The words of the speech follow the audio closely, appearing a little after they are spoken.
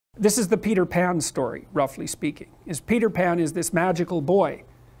this is the Peter Pan story, roughly speaking. Peter Pan is this magical boy.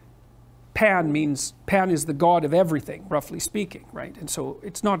 Pan is the god of everything, roughly speaking, right? And so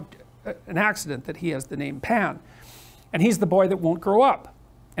it's not an accident that he has the name Pan. And he's the boy that won't grow up.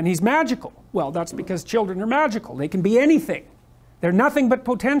 And he's magical. Well, that's because children are magical. They can be anything. They're nothing but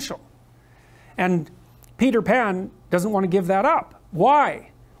potential. And Peter Pan doesn't want to give that up.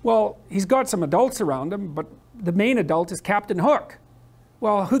 Why? Well, he's got some adults around him, but the main adult is Captain Hook.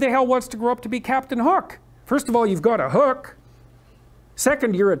 Well, who the hell wants to grow up to be Captain Hook? First of all, you've got a hook.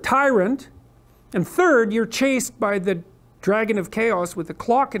 Second, you're a tyrant. And third, you're chased by the dragon of chaos with a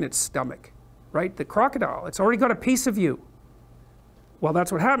clock in its stomach, right? The crocodile. It's already got a piece of you. Well,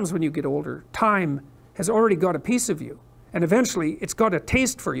 that's what happens when you get older. Time has already got a piece of you. And eventually, it's got a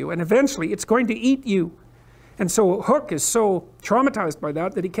taste for you. And eventually, it's going to eat you. And so Hook is so traumatized by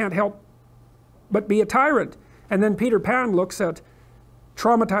that he can't help but be a tyrant. And then Peter Pan looks at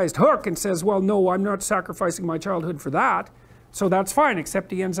traumatized Hook and says, well, no, I'm not sacrificing my childhood for that. So that's fine,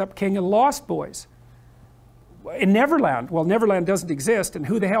 except he ends up king of the Lost Boys. In Neverland, well, Neverland doesn't exist, and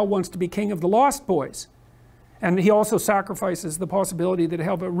who the hell wants to be king of the Lost Boys? And he also sacrifices the possibility that he'll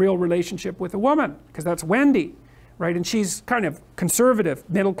have a real relationship with a woman, because that's Wendy, right? And she's kind of conservative,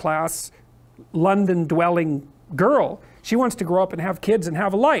 middle-class, London-dwelling girl. She wants to grow up and have kids and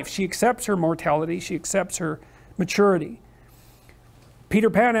have a life. She accepts her mortality. She accepts her maturity. Peter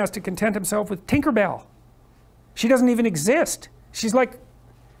Pan has to content himself with Tinkerbell. She doesn't even exist. She's like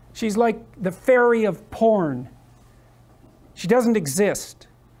the fairy of porn. She doesn't exist.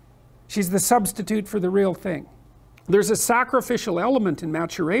 She's the substitute for the real thing. There's a sacrificial element in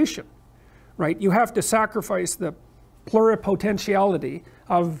maturation, right? You have to sacrifice the pluripotentiality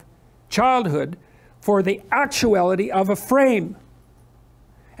of childhood for the actuality of a frame.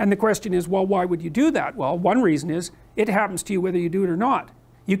 And the question is, well, why would you do that? Well, one reason is it happens to you whether you do it or not.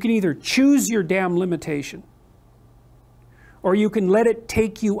 You can either choose your damn limitation, or you can let it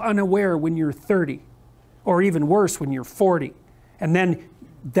take you unaware when you're 30, or even worse when you're 40. And then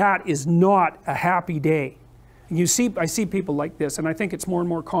that is not a happy day. And I see people like this, and I think it's more and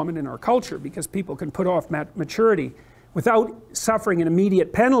more common in our culture because people can put off maturity without suffering an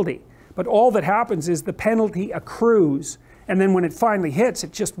immediate penalty. But all that happens is the penalty accrues, and then when it finally hits,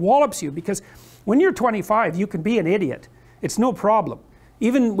 it just wallops you. Because when you're 25, you can be an idiot. It's no problem.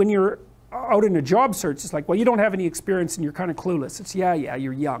 Even when you're out in a job search, it's like, well, you don't have any experience and you're kind of clueless. It's, yeah,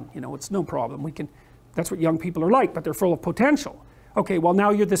 you're young, you know, it's no problem. That's what young people are like, but they're full of potential. Okay, well,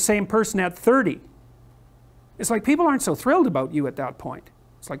 now you're the same person at 30. It's like people aren't so thrilled about you at that point.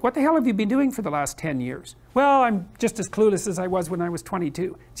 It's like, what the hell have you been doing for the last 10 years? Well, I'm just as clueless as I was when I was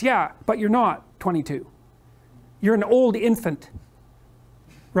 22. It's, yeah, but you're not 22. You're an old infant,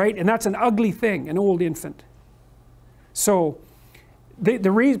 right? And that's an ugly thing, an old infant. So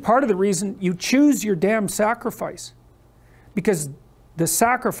part of the reason you choose your damn sacrifice, because the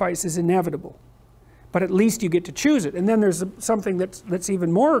sacrifice is inevitable, but at least you get to choose it. And then there's something that's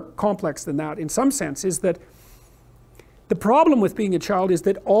even more complex than that in some sense, is that the problem with being a child is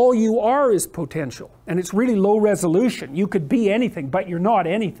that all you are is potential, and it's really low resolution. You could be anything, but you're not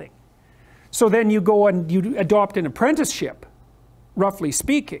anything. So then you go and you adopt an apprenticeship, roughly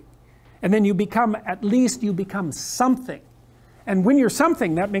speaking, and then at least you become something. And when you're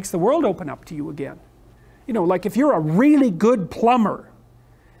something, that makes the world open up to you again. You know, like if you're a really good plumber,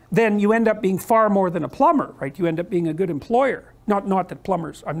 then you end up being far more than a plumber, right? You end up being a good employer. Not that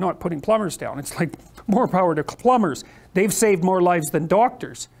plumbers, I'm not putting plumbers down. It's like more power to plumbers. They've saved more lives than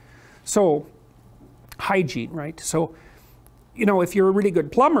doctors. So, hygiene, right? So, you know, if you're a really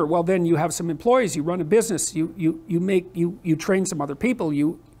good plumber, well, then you have some employees, you run a business, you train some other people,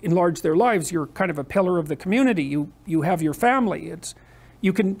 you enlarge their lives, you're kind of a pillar of the community, you have your family.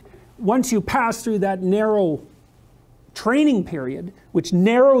 Once you pass through that narrow training period, which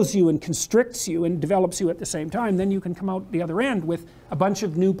narrows you and constricts you and develops you at the same time, then you can come out the other end with a bunch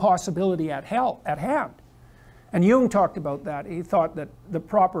of new possibility at hand. And Jung talked about that. He thought that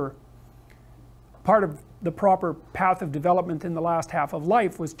part of the proper path of development in the last half of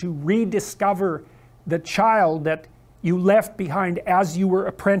life was to rediscover the child that you left behind as you were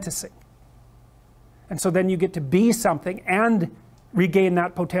apprenticing. And so then you get to be something and regain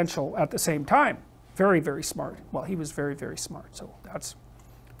that potential at the same time. Very, very smart. Well, he was very, very smart. So that's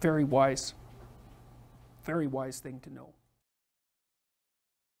very wise thing to know.